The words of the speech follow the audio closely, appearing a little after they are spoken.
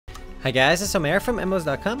Hi guys, it's Omer from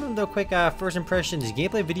MMOs.com. I'm doing a quick first impressions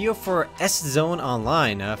gameplay video for S.Zone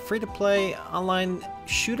Online, free-to-play online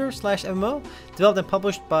shooter slash MMO, developed and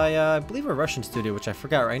published by, I believe, a Russian studio, which I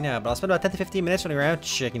forgot right now, but I'll spend about 10 to 15 minutes running around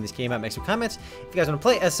checking this game out, make some comments. If you guys want to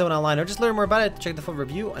play S.Zone Online or just learn more about it, check the full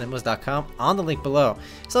review on MMOs.com on the link below.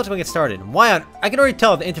 So let's go and get started. I can already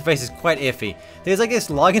tell the interface is quite iffy. There's like this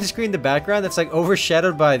login screen in the background that's like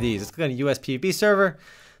overshadowed by these. Let's click on a US PvP server.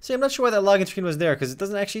 So I'm not sure why that login screen was there because it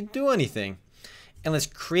doesn't actually do anything. And let's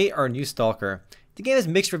create our new Stalker. The game has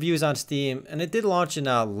mixed reviews on Steam, and it did launch in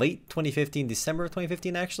late 2015, December of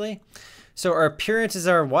 2015 actually. So our appearances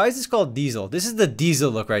are, why is this called Diesel? This is the Diesel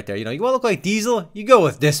look right there. You know, you want to look like Diesel? You go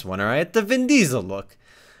with this one, alright? The Vin Diesel look.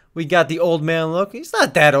 We got the old man look. He's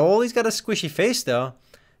not that old. He's got a squishy face though.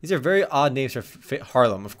 These are very odd names for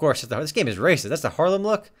Harlem. Of course, this game is racist. That's the Harlem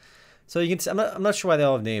look. So you can see, I'm not sure why they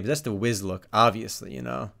all have names. That's the Wiz look, obviously, you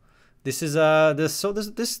know. This is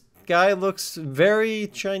this guy looks very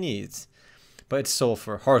Chinese, but it's sold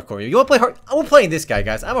for hardcore. You want to play hard? I'm playing this guy,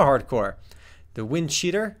 guys. I'm a hardcore. The wind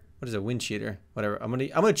cheater. What is a wind cheater? Whatever. I'm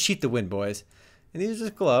gonna cheat the wind, boys. And these are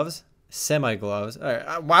just gloves, semi gloves. All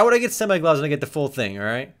right. Why would I get semi gloves when I get the full thing? All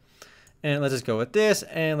right. And let's just go with this,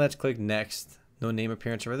 and let's click next. No name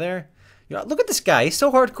appearance over there. You know, look at this guy. He's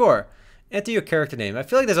so hardcore. Enter your character name. I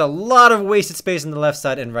feel like there's a lot of wasted space on the left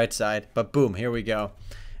side and right side, but boom, here we go.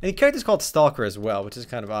 And the character is called S.T.A.L.K.E.R as well, which is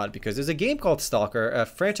kind of odd because there's a game called S.T.A.L.K.E.R, a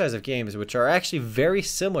franchise of games which are actually very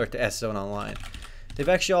similar to S.Zone Online. They've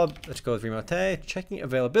actually all, let's go with remote, checking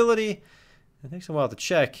availability. It takes a while to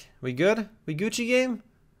check. We good? We Gucci game? I'm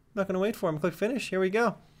not going to wait for him. Click finish. Here we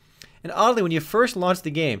go. And oddly, when you first launch the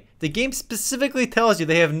game specifically tells you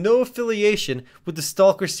they have no affiliation with the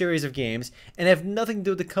S.T.A.L.K.E.R series of games and have nothing to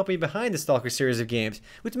do with the company behind the S.T.A.L.K.E.R series of games,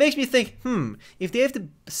 which makes me think, if they have to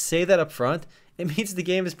say that up front, it means the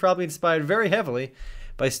game is probably inspired very heavily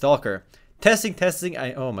by S.T.A.L.K.E.R. Testing,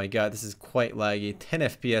 oh my god, this is quite laggy. 10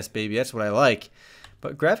 FPS, baby, that's what I like.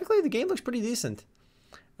 But graphically, the game looks pretty decent.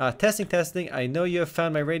 Testing, I know you have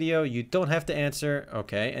found my radio. You don't have to answer.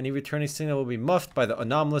 Okay, any returning signal will be muffed by the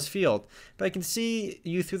anomalous field. But I can see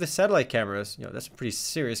you through the satellite cameras. You know, that's pretty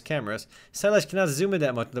serious cameras. Satellites cannot zoom in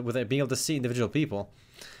that much without being able to see individual people.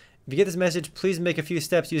 If you get this message, please make a few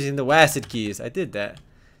steps using the WASD keys. I did that.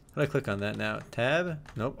 How do I click on that now? Tab?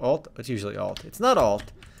 Nope. Alt? It's usually Alt. It's not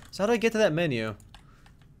Alt. So how do I get to that menu?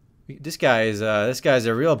 This guy's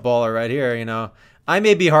a real baller right here, you know. I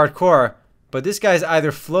may be hardcore, but this guy's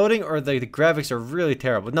either floating or the graphics are really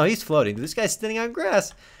terrible. No, he's floating. This guy's standing on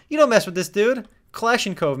grass. You don't mess with this dude.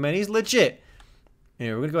 Kalashnikov, man. He's legit.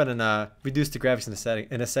 Anyway, we're going to go ahead and reduce the graphics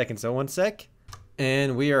in a second. So one sec.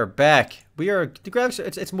 And we are back. The graphics,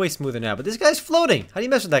 it's way smoother now, but this guy's floating. How do you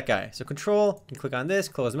mess with that guy? So control, you can click on this,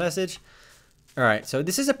 close message. All right, so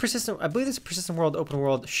this is a persistent, I believe this is a persistent world, open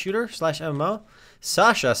world shooter slash MMO.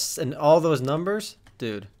 Sasha and all those numbers.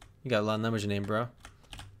 Dude, you got a lot of numbers in your name, bro.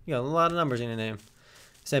 You got a lot of numbers in your name.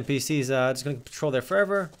 This NPC's just going to control there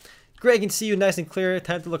forever. Great, I can see you nice and clear.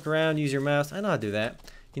 Time to look around, use your mouse. I know how to do that.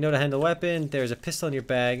 You know how to handle a weapon. There's a pistol in your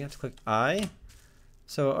bag. You have to click I.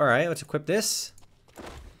 So, all right, let's equip this.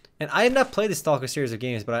 And I have not played the S.T.A.L.K.E.R series of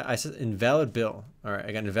games, but I said invalid bill. All right,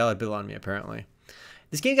 I got an invalid bill on me, apparently.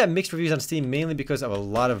 This game got mixed reviews on Steam, mainly because of a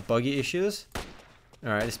lot of buggy issues.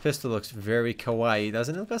 All right, this pistol looks very kawaii,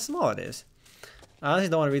 doesn't it? Look how small it is. I honestly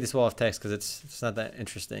don't want to read this wall of text because it's not that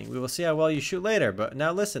interesting. We will see how well you shoot later, but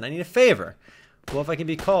now listen, I need a favor. Well, if it can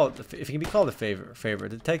be called a favor.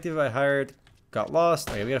 The detective I hired got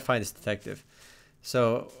lost. Okay, we gotta find this detective.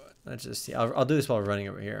 So let's just see. I'll do this while we're running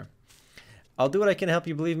over here. I'll do what I can to help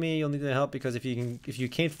you. Believe me, you'll need the help because if you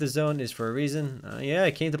came to the zone is for a reason. Yeah,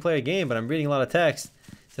 I came to play a game, but I'm reading a lot of text.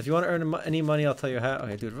 So if you want to earn any money, I'll tell you how.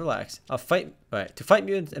 Okay, dude, relax. I'll fight. All right, to fight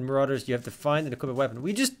mutants and marauders, you have to find and equip a weapon.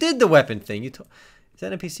 We just did the weapon thing. Is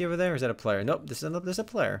that an NPC over there, or is that a player? Nope, there's a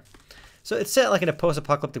player. So it's set like in a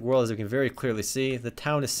post-apocalyptic world, as we can very clearly see. The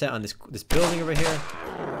town is set on this building over here.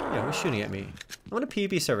 Yeah, who's shooting at me? I'm on a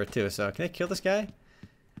PvP server too, so can I kill this guy?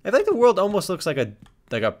 I think the world almost looks like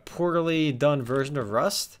a poorly done version of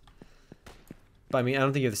Rust. But I mean, I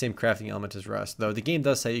don't think you have the same crafting element as Rust, though. The game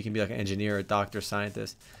does say you can be like an engineer, a doctor,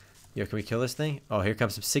 scientist. Yo, can we kill this thing? Oh, here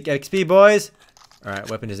comes some sick XP, boys. All right,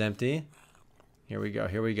 weapon is empty. Here we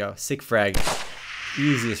go. Sick frag.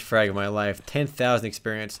 Easiest frag of my life. 10,000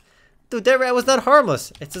 experience. Dude, that rat was not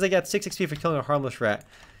harmless. It says I got 6 XP for killing a harmless rat.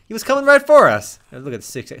 He was coming right for us. Look at the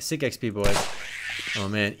sick XP, boys. Oh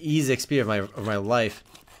man, easy XP of my life.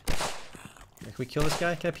 Can we kill this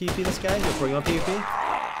guy? Can I PvP this guy? Before you want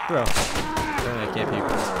PvP? Bro. I can't PvP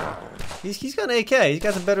this guy. He's got an AK. He's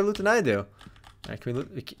got some better loot than I do. Alright, can I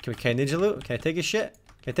ninja loot? Can I take his shit?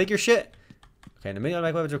 Can I take your shit? Okay, the many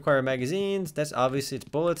automatic weapons require magazines. That's obviously it's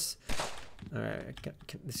bullets. Alright,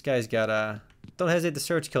 this guy's got don't hesitate to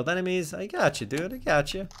search killed enemies. I got you, dude. I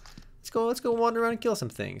got you. Let's go wander around and kill some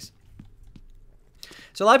things.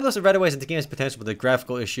 So a lot of people said right away that the game has potential, but the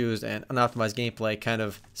graphical issues and unoptimized gameplay kind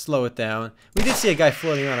of slow it down. We did see a guy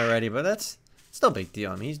floating around already, but it's no big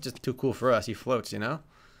deal. I mean, he's just too cool for us. He floats, you know?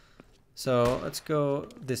 So let's go.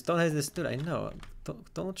 Don't hesitate this, dude. I know.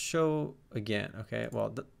 Don't show again. Okay.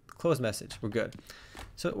 Well, close message. We're good.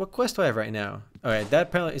 So what quest do I have right now? All right. That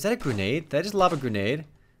apparently is that a grenade? Did I just lob a grenade?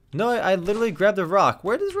 No, I literally grabbed a rock.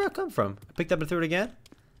 Where did this rock come from? I picked up and threw it again.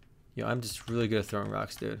 Yo, I'm just really good at throwing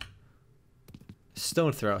rocks, dude.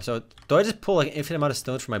 Stone throw. So do I just pull like an infinite amount of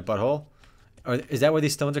stones from my butthole? Or is that where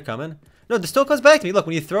these stones are coming? No, the stone comes back to me. Look,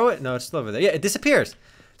 when you throw it, no, it's still over there. Yeah, it disappears.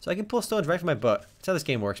 So I can pull stones right from my butt. That's how this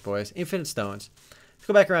game works, boys. Infinite stones. Let's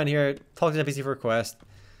go back around here. Talk to the NPC for a quest.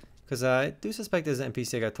 Because I do suspect there's an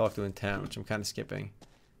NPC I got to talk to in town, which I'm kind of skipping.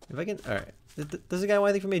 If I can... Alright. Does the guy want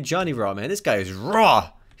anything from me? Johnny Raw, man. This guy is raw.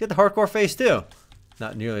 He's got the hardcore face, too.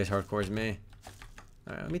 Not nearly as hardcore as me.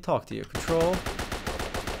 Alright, let me talk to you. Control. Alright,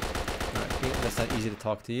 that's not easy to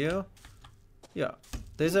talk to you. Yeah.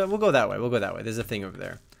 We'll go that way. We'll go that way. There's a thing over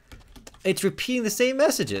there. It's repeating the same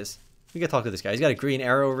messages. We gotta talk to this guy. He's got a green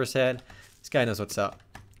arrow over his head. This guy knows what's up.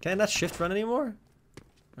 Can I not shift run anymore?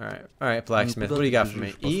 Alright, blacksmith. What do you got for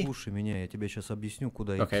me? E?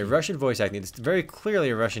 Okay, Russian voice acting. It's very clearly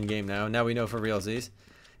a Russian game now. Now we know for realsies.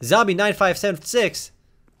 Zombie 9576.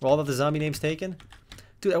 Were all of the zombie names taken?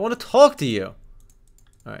 Dude, I want to talk to you.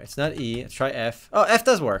 Alright, it's not E. Let's try F. Oh, F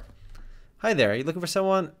does work. Hi there. Are you looking for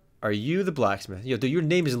someone? Are you the blacksmith? Yo, dude, your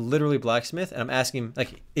name is literally blacksmith, and I'm asking him,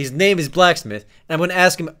 like, his name is blacksmith, and I'm gonna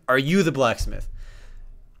ask him, are you the blacksmith?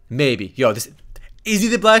 Maybe. Yo, is he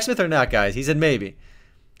the blacksmith or not, guys? He said maybe.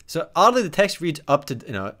 So oddly, the text reads up to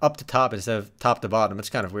top instead of top to bottom.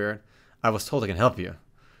 It's kind of weird. I was told I can help you.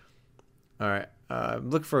 All right,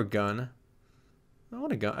 look for a gun. I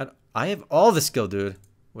want a gun. I have all the skill, dude.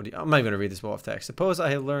 I'm not even gonna read this wall of text. Suppose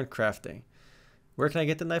I have learned crafting. Where can I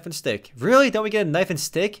get the knife and stick? Really? Don't we get a knife and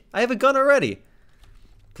stick? I have a gun already.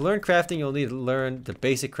 To learn crafting, you'll need to learn the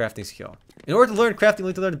basic crafting skill. In order to learn crafting, you'll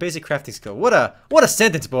need to learn the basic crafting skill. What a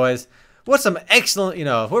sentence, boys. What some excellent,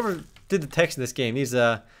 whoever did the text in this game needs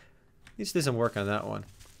to do some work on that one.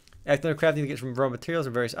 After learn crafting, you get from raw materials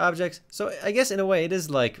and various objects. So I guess in a way it is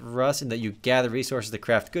like Rust in that you gather resources to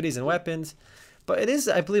craft goodies and weapons. But it is,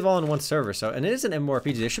 I believe, all in one server. And it is an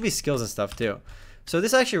MMORPG. There should be skills and stuff too. So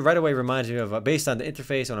this actually right away reminds me of, based on the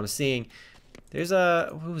interface and what I'm seeing, there's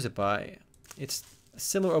who was it by? It's a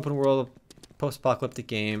similar open world post-apocalyptic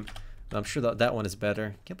game. I'm sure that one is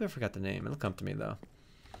better. Can't believe I forgot the name. It'll come to me though.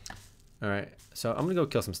 Alright, so I'm gonna go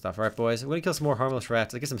kill some stuff. Alright, boys. I'm gonna kill some more harmless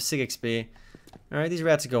rats. I get some SIG XP. Alright, these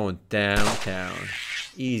rats are going downtown.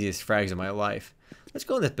 Easiest frags of my life. Let's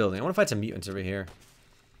go in this building. I wanna find some mutants over here.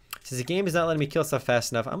 Since the game is not letting me kill stuff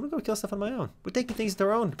fast enough, I'm gonna go kill stuff on my own. We're taking things into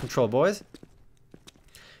our own control, boys.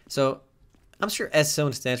 So, I'm sure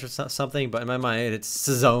S.Zone stands for something, but in my mind, it's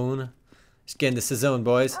sZone. Just getting the sZone,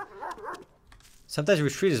 boys. Sometimes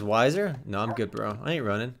retreat is wiser. No, I'm good, bro. I ain't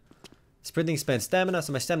running. Sprinting spends stamina,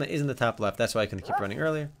 so my stamina is in the top left. That's why I couldn't keep running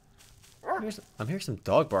earlier. I'm hearing some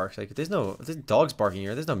dog barks. Like, there's dogs barking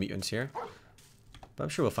here. There's no mutants here. But I'm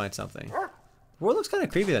sure we'll find something. The world looks kind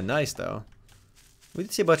of creepy and nice, though. We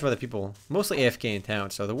did see a bunch of other people, mostly AFK in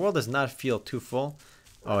town, so the world does not feel too full.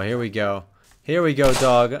 Oh, here we go. Here we go,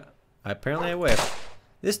 dog. Apparently I whiffed.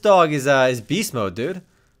 This dog is beast mode, dude.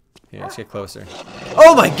 Here, let's get closer.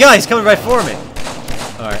 Oh my god, he's coming right for me.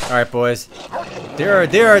 Alright, boys.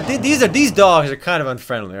 These dogs are kind of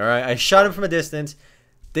unfriendly, alright? I shot him from a distance.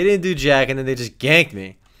 They didn't do jack, and then they just ganked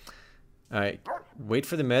me. Alright, wait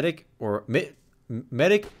for the medic, or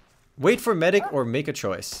wait for medic, or make a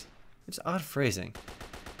choice. It's odd phrasing.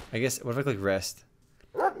 I guess, what if I click rest?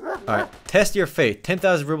 Alright, test your fate.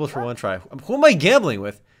 10,000 rubles for one try. Who am I gambling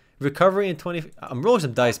with? Recovery in 20... I'm rolling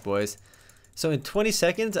some dice, boys. So in 20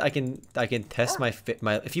 seconds, I can test my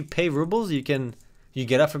if you pay rubles, you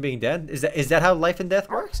get up from being dead. Is that how life and death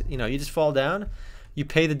works? You just fall down, you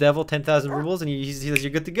pay the devil 10,000 rubles, and he says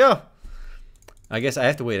you're good to go. I guess I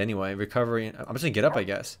have to wait anyway. Recovery. I'm just gonna get up, I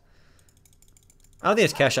guess. I don't think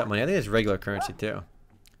it's cash out money. I think it's regular currency too,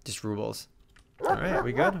 just rubles. All right,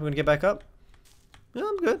 we good? We're gonna get back up. Yeah,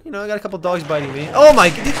 I'm good. I got a couple dogs biting me. Oh my!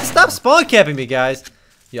 Stop spawn camping me, guys.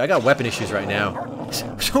 Yeah, I got weapon issues right now.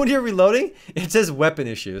 So when you're reloading, it says weapon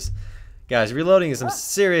issues. Guys, reloading is some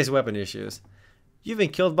serious weapon issues. You've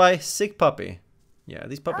been killed by sick puppy. Yeah,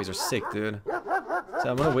 these puppies are sick, dude. So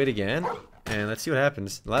I'm gonna wait again, and let's see what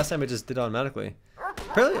happens. The last time it just did automatically.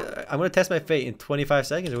 Apparently, I'm gonna test my fate in 25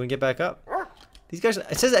 seconds, and we can get back up. These guys,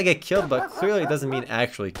 it says I get killed, but clearly it doesn't mean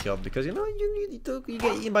actually killed because, you know, you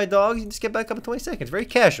get eaten by dogs, you just get back up in 20 seconds. Very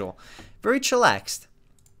casual. Very chillaxed.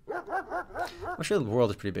 I'm sure the world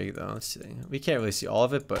is pretty big, though. Let's see. We can't really see all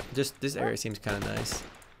of it, but just this area seems kind of nice.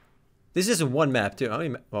 This is one map, too. How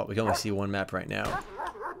many, well, we can only see one map right now.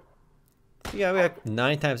 Yeah, we got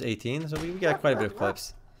 9 times 18, so we got quite a bit of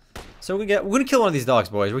clips. So we're gonna kill one of these dogs,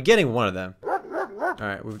 boys. We're getting one of them.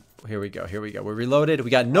 Alright, here we go, here we go. We're reloaded. We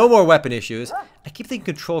got no more weapon issues. I keep thinking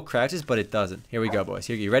control crouches, but it doesn't. Here we go, boys.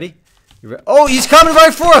 Here, you ready? Oh, he's coming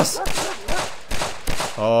right for us!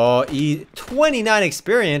 Oh, 29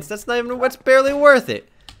 experience. That's not even, that's barely worth it.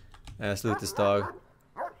 Let's loot this dog.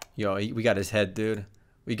 Yo, we got his head, dude.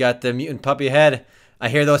 We got the mutant puppy head. I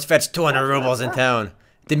hear those fetch 200 rubles in town.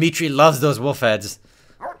 Dimitri loves those wolf heads.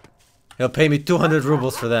 He'll pay me 200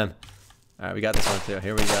 rubles for them. Alright, we got this one too.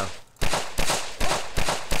 Here we go.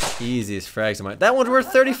 Easiest frags of mine. That one's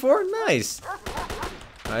worth 34? Nice.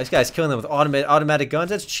 Alright, this guy's killing them with automatic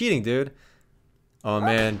guns. That's cheating, dude. Oh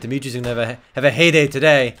man, Dimitri's gonna have a heyday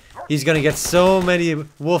today. He's gonna get so many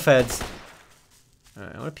wolf heads.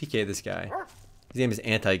 Alright, I wanna PK this guy. His name is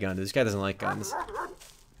Anti-Gun. This guy doesn't like guns.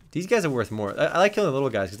 These guys are worth more. I like killing the little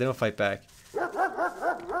guys because they don't fight back.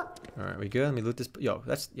 Alright, we good? Let me loot this. Yo,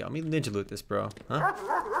 let me ninja loot this, bro. Huh?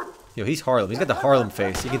 Yo, he's Harlem. He's got the Harlem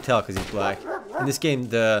face. You can tell because he's black. In this game,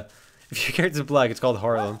 if your character's black, it's called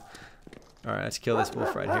Harlem. Alright, let's kill this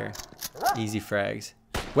wolf right here. Easy frags.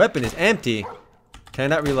 Weapon is empty. Can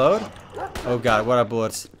I not reload? Oh god, what are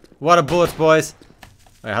bullets? What are bullets, boys?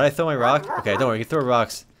 Alright, how do I throw my rock? Okay, don't worry, you can throw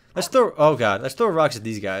rocks. Let's throw, oh god, let's throw rocks at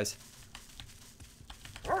these guys.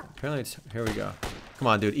 Apparently it's, here we go. Come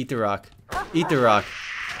on, dude, eat the rock. Eat the rock.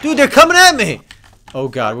 Dude, they're coming at me! Oh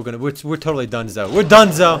god, we're totally donezo. We're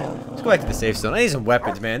donezo! Let's go back to the safe zone. I need some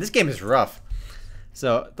weapons, man. This game is rough.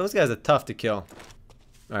 So, those guys are tough to kill.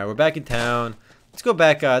 Alright, we're back in town. Let's go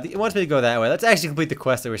back, it wants me to go that way. Let's actually complete the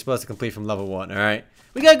quest that we're supposed to complete from level 1, alright?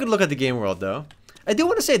 We got a good look at the game world, though. I do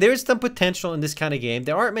want to say, there is some potential in this kind of game.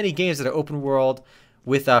 There aren't many games that are open world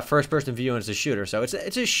with first-person view and it's a shooter. So, it's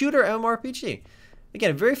a shooter MMORPG.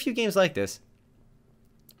 Again, very few games like this.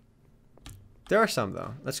 There are some,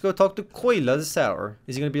 though. Let's go talk to Koila the Sour.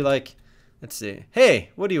 Is he going to be like, let's see. Hey,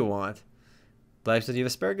 what do you want? Blacksmith, you have a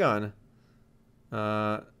spare gun?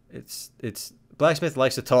 It's Blacksmith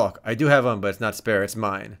likes to talk. I do have one, but it's not spare. It's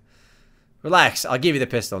mine. Relax. I'll give you the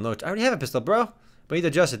pistol. No, I already have a pistol, bro. But you need to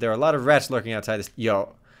adjust it. There are a lot of rats lurking outside this.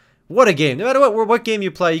 Yo, what a game. No matter what game you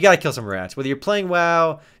play, you got to kill some rats. Whether you're playing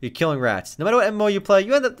WoW, you're killing rats. No matter what MMO you play,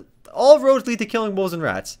 you end up, all roads lead to killing wolves and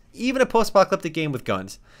rats. Even a post-apocalyptic game with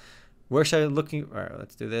guns. Where should I be looking? All right,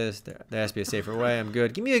 let's do this. There has to be a safer way. I'm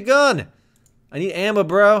good. Give me a gun. I need ammo,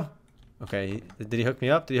 bro. Okay, did he hook me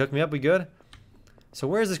up? Did he hook me up? We good? So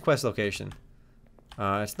where is this quest location?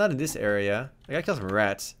 It's not in this area. I gotta kill some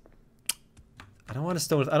rats. I don't want to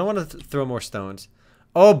stone. I don't want to throw more stones.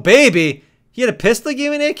 Oh baby, he had a pistol.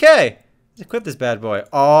 Give me an AK. Let's equip this bad boy.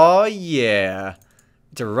 Oh yeah,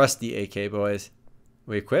 it's a rusty AK, boys.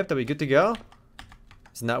 We equipped. Are we good to go?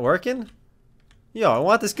 Is it not working? Yo, I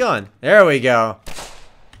want this gun. There we go.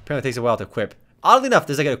 Apparently it takes a while to equip. Oddly enough,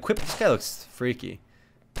 there's like an equip. This guy looks freaky.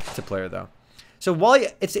 It's a player though. So while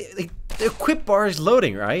it's like, the equip bar is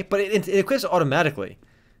loading, right? But it equips automatically.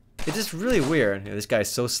 It's just really weird. You know, this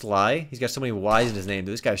guy's so sly. He's got so many Y's in his name.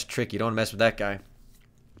 Dude, this guy's tricky. You don't want to mess with that guy.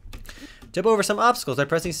 Jump over some obstacles by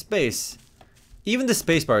pressing space. Even the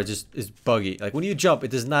space bar is buggy. Like when you jump,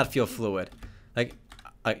 it does not feel fluid. Like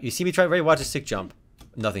you see me try. Ready? Watch a sick jump.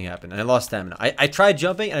 Nothing happened. And I lost stamina. I tried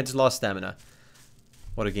jumping and I just lost stamina.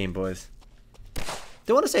 What a game, boys.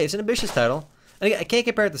 Don't want to say it's an ambitious title. And again, I can't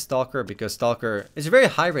compare it to S.T.A.L.K.E.R because S.T.A.L.K.E.R is a very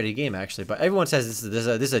high-rated game actually, but everyone says this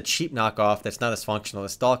is a cheap knockoff that's not as functional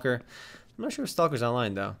as S.T.A.L.K.E.R. I'm not sure if S.T.A.L.K.E.R's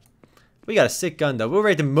online though. We got a sick gun though. We're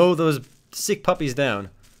ready to mow those sick puppies down.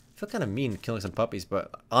 I feel kind of mean killing some puppies, but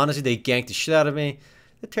honestly, they ganked the shit out of me.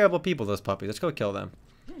 They're terrible people, those puppies. Let's go kill them.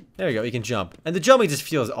 There you go. You can jump, and the jumping just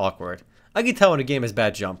feels awkward. I can tell when a game has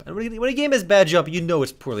bad jump, and when a game has bad jump, you know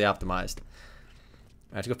it's poorly optimized.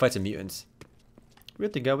 Alright, let's go fight some mutants. We're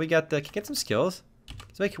good to go. We got can get some skills.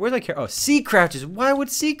 So where's my character? Oh, C crouches. Why would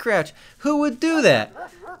C crouch? Who would do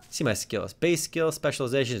that? See my skills. Base skills,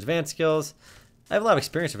 specialization, advanced skills. I have a lot of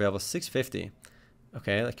experience available. 650.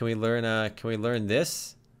 Okay, can we learn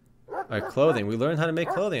this? Alright, clothing. We learned how to make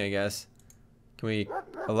clothing, I guess.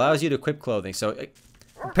 Allows you to equip clothing. So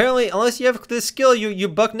apparently, unless you have this skill, you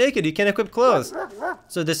buck naked. You can't equip clothes.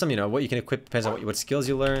 So there's some, what you can equip depends on what skills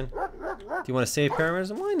you learn. Do you want to save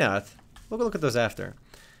parameters? Why not? We'll go look at those after.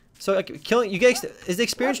 So killing, is the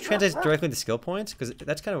experience translates directly to skill points? Because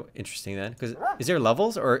that's kind of interesting then. Because is there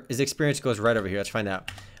levels or is the experience goes right over here? Let's find out.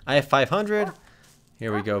 I have 500.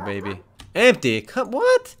 Here we go, baby. Empty. Come,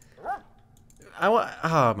 what? I want.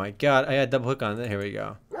 Oh my god! I got double hook on it. Here we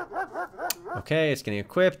go. Okay, it's getting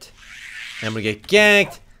equipped. I'm gonna get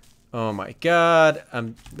ganked. Oh my god!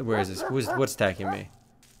 Where is this? What's attacking me?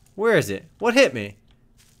 Where is it? What hit me?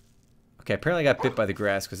 Okay, apparently I got bit by the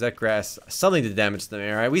grass because that grass something did damage to me.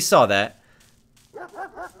 All right, we saw that.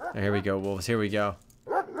 Here we go, wolves. Here we go.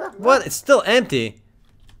 What? It's still empty.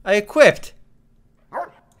 I equipped.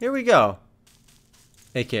 Here we go.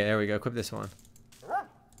 AK. There we go. Equip this one.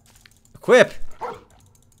 Equip.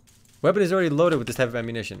 Weapon is already loaded with this type of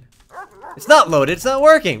ammunition. It's not loaded. It's not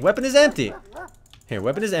working. Weapon is empty. Here,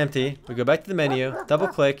 weapon is empty. We go back to the menu. Double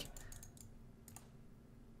click.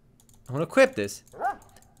 I want to equip this.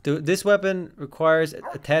 This weapon requires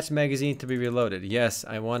attached magazine to be reloaded. Yes,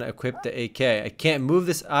 I want to equip the AK. I can't move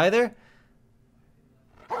this either.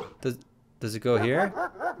 Does it go here?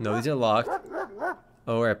 No, these are locked.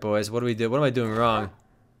 Alright, boys. What do we do? What am I doing wrong?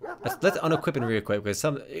 Let's unequip and re-equip because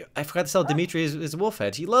I forgot to sell Dimitri his wolf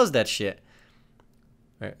head. He loves that shit.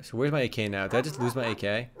 Alright, so where's my AK now? Did I just lose my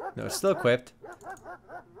AK? No, it's still equipped.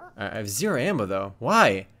 Alright, I have 0 ammo though.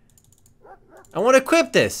 Why? I want to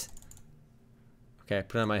equip this! Okay,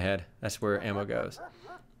 put it on my head. That's where ammo goes.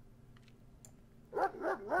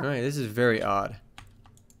 Alright, this is very odd.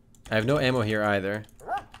 I have no ammo here either.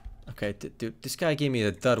 Okay, dude, this guy gave me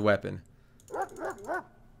a dud weapon.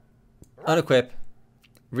 Unequip.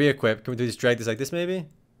 Re-equip. Can we just drag this like this maybe?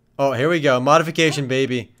 Oh, here we go. Modification,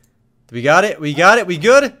 baby. We got it? We got it? We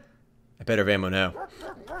good? I better have ammo now.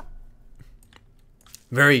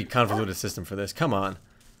 Very convoluted system for this. Come on.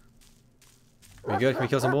 We good? Can we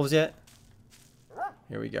kill some wolves yet?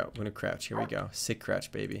 Here we go. We're gonna crouch. Here we go. Sick crouch,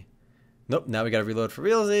 baby. Nope. Now we gotta reload for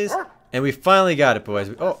realsies. And we finally got it, boys.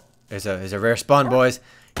 Oh, there's a rare spawn, boys.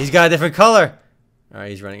 He's got a different color. All right,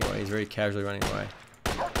 he's running away. He's very casually running away.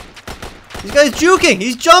 This guy's juking.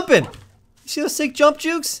 He's jumping. You see those sick jump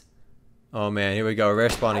jukes? Oh man, here we go. Rare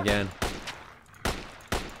spawn again.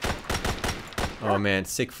 Oh man,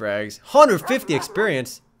 sick frags. 150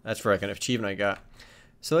 experience. That's for like an achievement I got.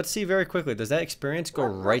 So let's see very quickly. Does that experience go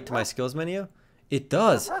right to my skills menu? It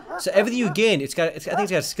does. So everything you gain, I think it's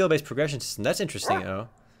got a skill-based progression system. That's interesting, though.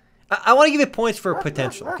 I want to give it points for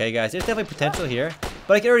potential, okay, guys? There's definitely potential here,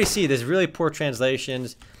 but I can already see there's really poor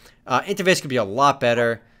translations. Interface could be a lot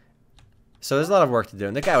better. So there's a lot of work to do.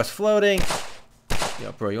 And the guy was floating.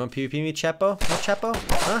 Yo, bro, you want PvP me, Chapo? No, Chapo?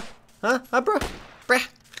 Huh? Huh, bro? Brah.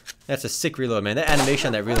 That's a sick reload, man. That animation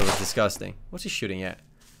on that reload was disgusting. What's he shooting at?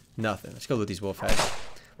 Nothing. Let's go loot these wolf heads.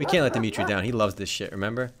 We can't let Dimitri down. He loves this shit,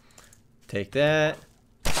 remember? Take that.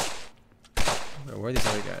 Where are these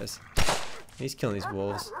other guys? He's killing these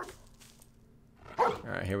wolves.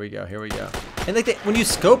 Alright, here we go, here we go. And like when you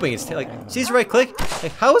scoping, it's like, see this right click?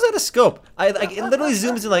 Like, how is that a scope? It literally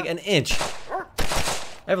zooms in like an inch.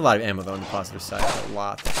 I have a lot of ammo though on the positive side. A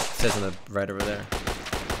lot. It says on the right over there.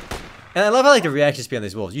 And I love how like the reaction speed on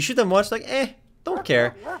these wolves. You shoot them once, like, don't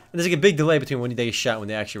care. And there's like a big delay between when they get shot and when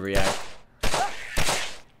they actually react.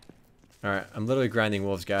 Alright, I'm literally grinding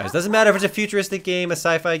wolves, guys. Doesn't matter if it's a futuristic game, a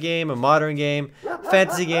sci-fi game, a modern game,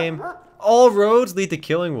 fantasy game. All roads lead to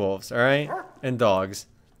killing wolves, alright? And dogs.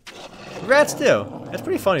 Rats too. That's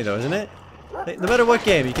pretty funny though, isn't it? Like, no matter what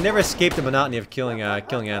game, you can never escape the monotony of killing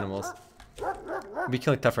animals. We'll be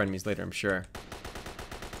killing tougher enemies later, I'm sure.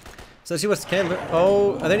 So let's see what's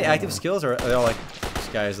oh, are there any active skills or are they all like, this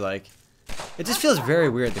guy's like... It just feels very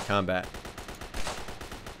weird, the combat.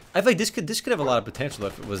 I feel like this could have a lot of potential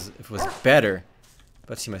if it was better.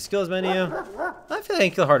 Let's see my skills menu. I feel like I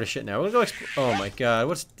can kill hard as shit now. We'll go oh my god,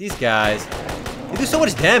 what's these guys? They do so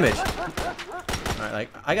much damage. Alright, like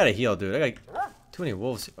I gotta heal, dude. I got too many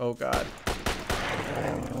wolves. Oh god.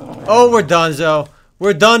 Oh, we're donezo.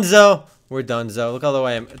 We're donezo. We're donezo. Look how low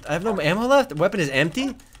I am. I have no ammo left. The weapon is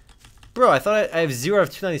empty. Bro, I thought I have 0 out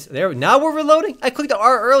of 290. There. Now we're reloading. I clicked the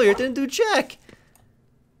R earlier. It didn't do check.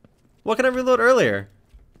 What can I reload earlier?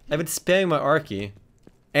 I've been spamming my R key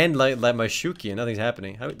and like my shoe key and nothing's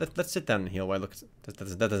happening. Let's sit down and heal while I look. That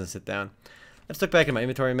doesn't sit down. Let's look back at my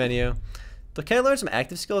inventory menu. So can I learn some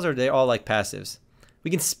active skills or are they all like passives?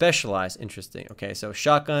 We can specialize. Interesting. Okay, so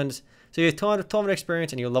shotguns. So you have 12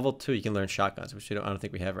 experience and you're level 2. You can learn shotguns, which I don't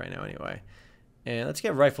think we have right now anyway. And let's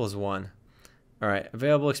get rifles 1. All right,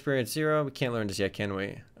 available experience 0. We can't learn this yet, can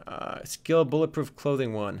we? Skill bulletproof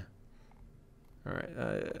clothing 1. All right,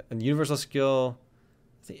 a universal skill.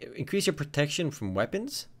 Increase your protection from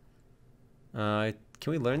weapons. Can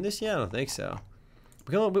we learn this yet? I don't think so.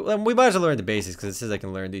 We might as well learn the basics because it says I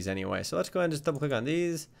can learn these anyway. So let's go ahead and just double click on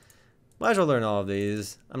these. Might as well learn all of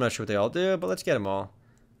these. I'm not sure what they all do, but let's get them all.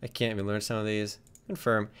 I can't even learn some of these.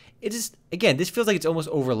 Confirm. It just, again, this feels like it's almost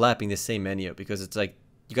overlapping the same menu because it's like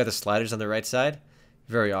you got the sliders on the right side.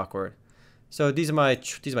 Very awkward. So these are my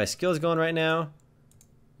skills going right now.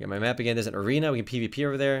 Got my map again. There's an arena. We can PvP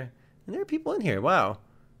over there, and there are people in here. Wow.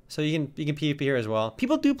 So you can PvP here as well.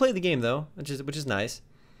 People do play the game though, which is nice.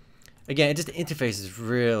 Again, it just the interface is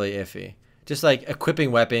really iffy. Just like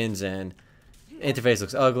equipping weapons and interface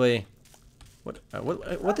looks ugly.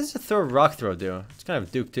 What does the rock throw do? It's kind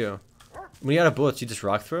of Duke too. When you out of bullets, you just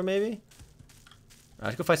rock throw maybe?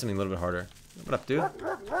 Let's go find something a little bit harder. What up, dude?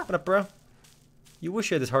 What up, bro? You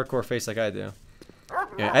wish you had this hardcore face like I do.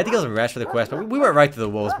 Yeah, I had to kill some rats for the quest, but we went right to the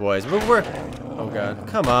wolves, boys. Oh god,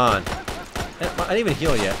 come on! I didn't even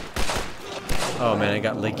heal yet. Oh man, I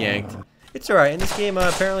got leg yanked. It's alright. In this game,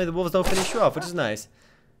 apparently the wolves don't finish you off, which is nice.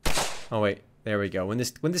 Oh wait. There we go. When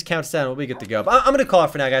this counts down, we'll be good to go. But I'm gonna call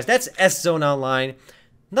it for now, guys. That's S.Zone Online.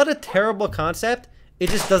 Not a terrible concept.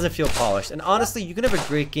 It just doesn't feel polished. And honestly, you can have a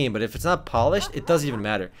great game, but if it's not polished, it doesn't even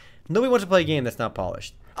matter. Nobody wants to play a game that's not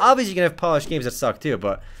polished. Obviously, you can have polished games that suck too,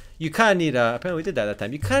 but you kind of need. Apparently, we did that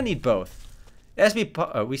time. You kind of need both. It has to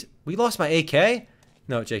be. We lost my AK.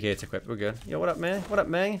 No, JK, it's equipped. We're good. Yo, what up, man? What up,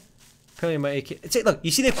 man? Apparently, my AK. Look,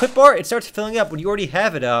 you see the equip bar? It starts filling up when you already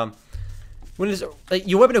have it. When it's, like,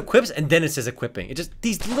 your weapon equips and then it says equipping. It just,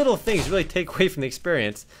 these little things really take away from the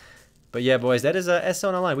experience. But yeah, boys, that is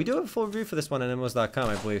S.T.A.L.K.E.R Online. We do have a full review for this one on MMOs.com,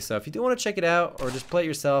 I believe. So if you do want to check it out or just play it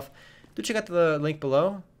yourself, do check out the link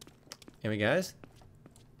below. Anyway, guys,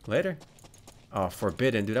 later. Oh,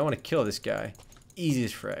 forbidden, dude. I want to kill this guy.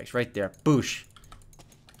 Easiest frags, right there. Boosh.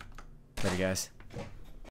 Later, guys.